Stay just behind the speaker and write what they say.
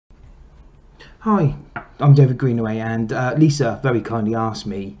Hi, I'm David Greenaway, and Lisa very kindly asked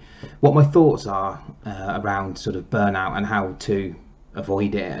me what my thoughts are around sort of burnout and how to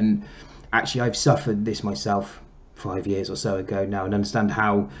avoid it. And actually, I've suffered this myself 5 years or so ago now, and understand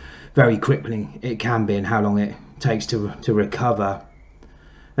how very crippling it can be and how long it takes to recover.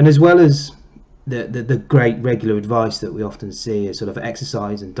 And as well as the great regular advice that we often see is sort of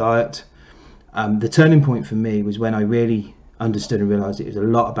exercise and diet, the turning point for me was when I really understood and realised it was a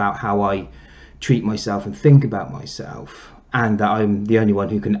lot about how I treat myself and think about myself, and that I'm the only one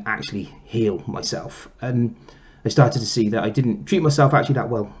who can actually heal myself. And I started to see that I didn't treat myself actually that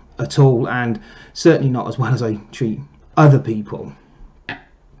well at all, and certainly not as well as I treat other people.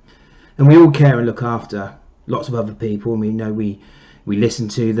 And we all care and look after lots of other people, and we know we listen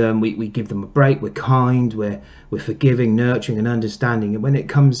to them, we give them a break, we're kind, we're forgiving, nurturing and understanding. And when it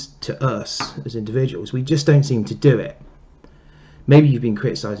comes to us as individuals, we just don't seem to do it. Maybe you've been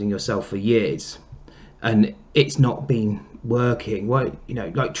criticizing yourself for years and it's not been working. Well,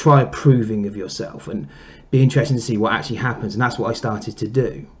 like, try approving of yourself and be interested to see what actually happens. And that's what I started to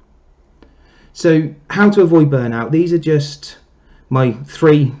do. So how to avoid burnout? These are just my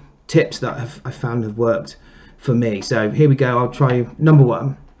 3 tips that I found have worked for me. So here we go. I'll try. Number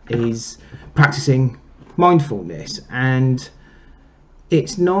 1 is practicing mindfulness, and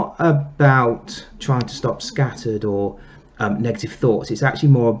it's not about trying to stop scattered or negative thoughts. It's actually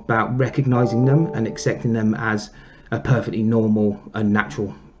more about recognizing them and accepting them as a perfectly normal and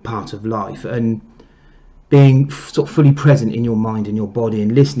natural part of life, and being sort of fully present in your mind and your body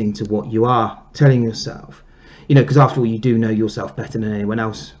and listening to what you are telling yourself, because after all, you do know yourself better than anyone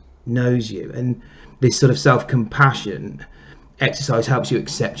else knows you. And this sort of self-compassion exercise helps you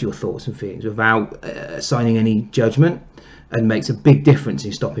accept your thoughts and feelings without assigning any judgment, and makes a big difference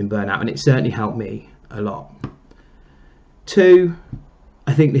in stopping burnout. And it certainly helped me a lot. 2,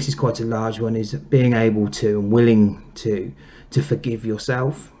 I think this is quite a large one, is being able to and willing to forgive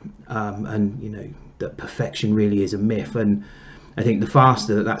yourself, and that perfection really is a myth. And I think the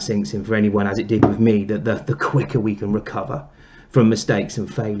faster that sinks in for anyone, as it did with me, that the quicker we can recover from mistakes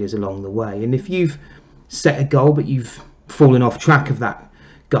and failures along the way. And if you've set a goal but you've fallen off track of that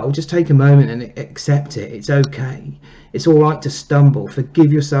goal, just take a moment and accept it. It's okay. It's all right to stumble.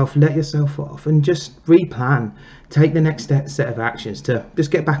 Forgive yourself, let yourself off, and just replan. Take the next set of actions to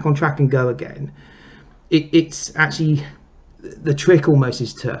just get back on track and go again. It's actually, the trick almost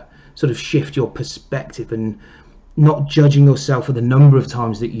is to sort of shift your perspective and not judging yourself for the number of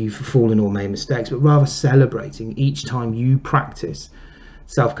times that you've fallen or made mistakes, but rather celebrating each time you practice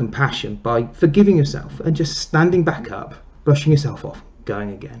self-compassion by forgiving yourself and just standing back up, brushing yourself off,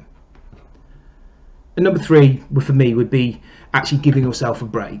 going again. And number 3 for me would be actually giving yourself a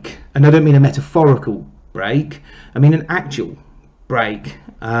break. And I don't mean a metaphorical break, I mean an actual break.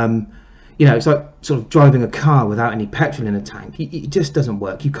 It's like sort of driving a car without any petrol in a tank. It just doesn't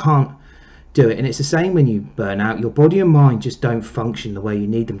work. You can't do it. And it's the same when you burn out. Your body and mind just don't function the way you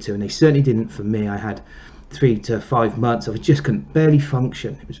need them to, and they certainly didn't for me. I had 3 to 5 months of just couldn't barely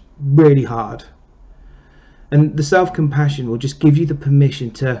function. It was really hard. And the self-compassion will just give you the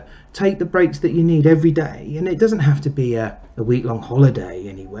permission to take the breaks that you need every day. And it doesn't have to be a week-long holiday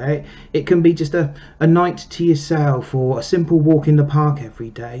anywhere. It can be just a night to yourself, or a simple walk in the park every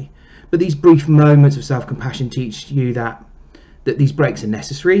day. But these brief moments of self-compassion teach you that these breaks are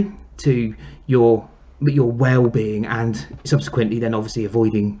necessary to your well-being, and subsequently then obviously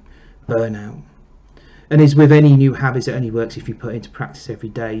avoiding burnout. And as with any new habits, it only works if you put it into practice every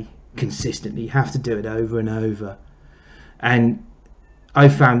day consistently. You have to do it over and over. And I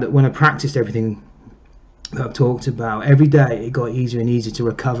found that when I practiced everything that I've talked about every day, it got easier and easier to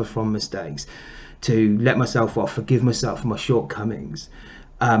recover from mistakes, to let myself off, forgive myself for my shortcomings,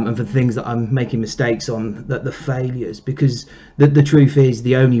 and for the things that I'm making mistakes on, the failures. Because the truth is,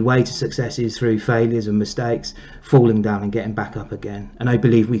 the only way to success is through failures and mistakes, falling down and getting back up again. And I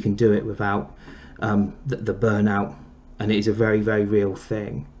believe we can do it without the burnout, and it is a very, very real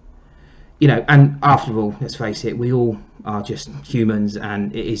thing. And after all, let's face it, we all are just humans,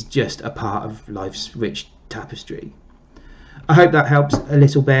 and it is just a part of life's rich tapestry. I hope that helps a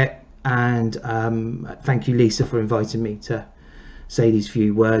little bit, and thank you, Lisa, for inviting me to say these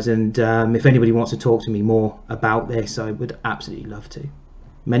few words. And if anybody wants to talk to me more about this, I would absolutely love to.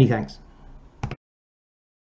 Many thanks.